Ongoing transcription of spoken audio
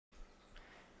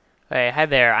Hey, hi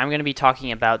there. I'm going to be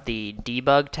talking about the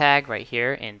debug tag right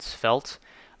here in Svelte.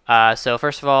 So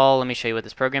first of all, let me show you what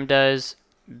this program does.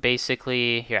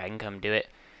 Basically, here I can come do it.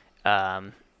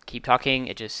 Keep talking.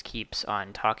 It just keeps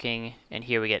on talking, and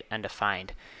here we get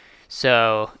undefined.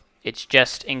 So it's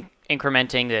just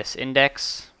incrementing this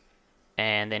index,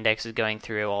 and the index is going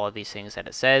through all of these things that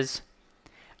it says.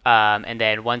 And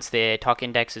then once the talk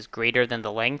index is greater than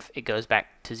the length, it goes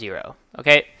back to 0.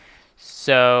 Okay,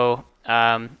 so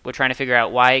we're trying to figure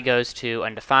out why it goes to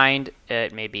undefined.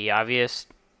 It may be obvious,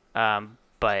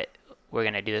 but we're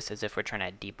going to do this as if we're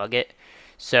trying to debug it.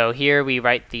 So here we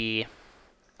write the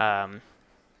at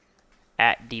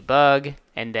debug,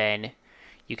 and then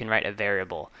you can write a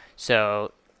variable.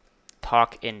 So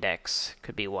talk index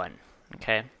could be 1.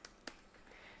 Okay,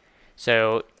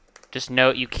 so just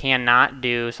note you cannot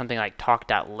do something like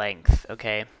talk.length,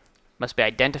 okay? Must be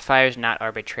identifiers, not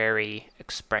arbitrary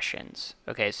expressions.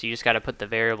 Okay, so you just got to put the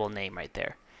variable name right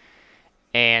there.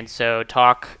 And so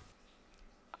talk,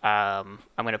 I'm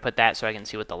going to put that so I can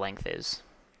see what the length is.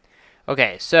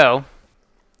 Okay, so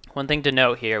one thing to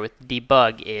note here with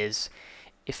debug is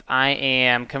if I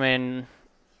am coming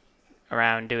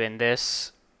around doing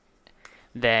this,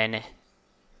 then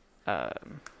and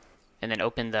then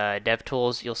open the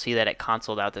DevTools, you'll see that it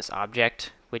consoled out this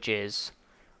object, which is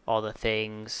all the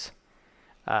things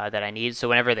that I need. So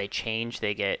whenever they change,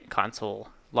 they get console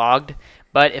logged.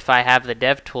 But if I have the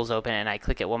DevTools open and I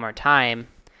click it one more time,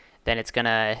 then it's going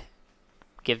to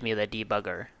give me the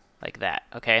debugger like that,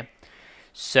 okay?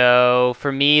 So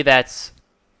for me, that's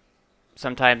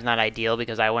sometimes not ideal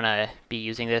because I want to be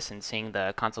using this and seeing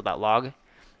the console.log,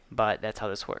 but that's how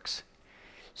this works.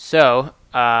 So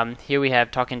here we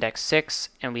have talk index 6,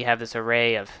 and we have this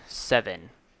array of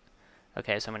 7.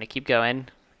 Okay, so I'm going to keep going,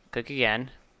 click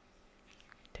again,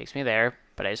 takes me there,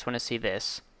 but I just want to see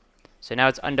this. So now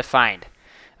it's undefined.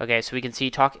 Okay, so we can see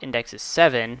talk index is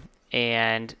 7,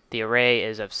 and the array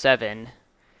is of 7,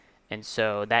 and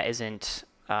so that isn't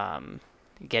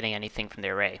getting anything from the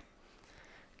array.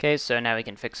 Okay, so now we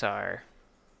can fix our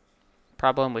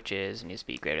problem, which is it needs to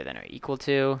be greater than or equal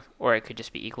to, or it could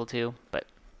just be equal to, but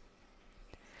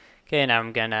okay, now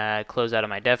I'm gonna close out of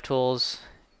my DevTools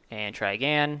and try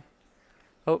again.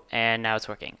 Oh, and now it's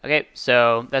working. Okay,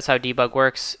 so that's how debug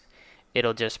works.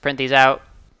 It'll just print these out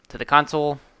to the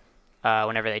console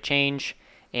whenever they change,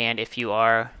 and if you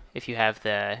have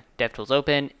the DevTools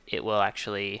open, it will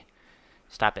actually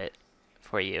stop it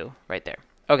for you right there.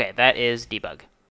 Okay, that is debug.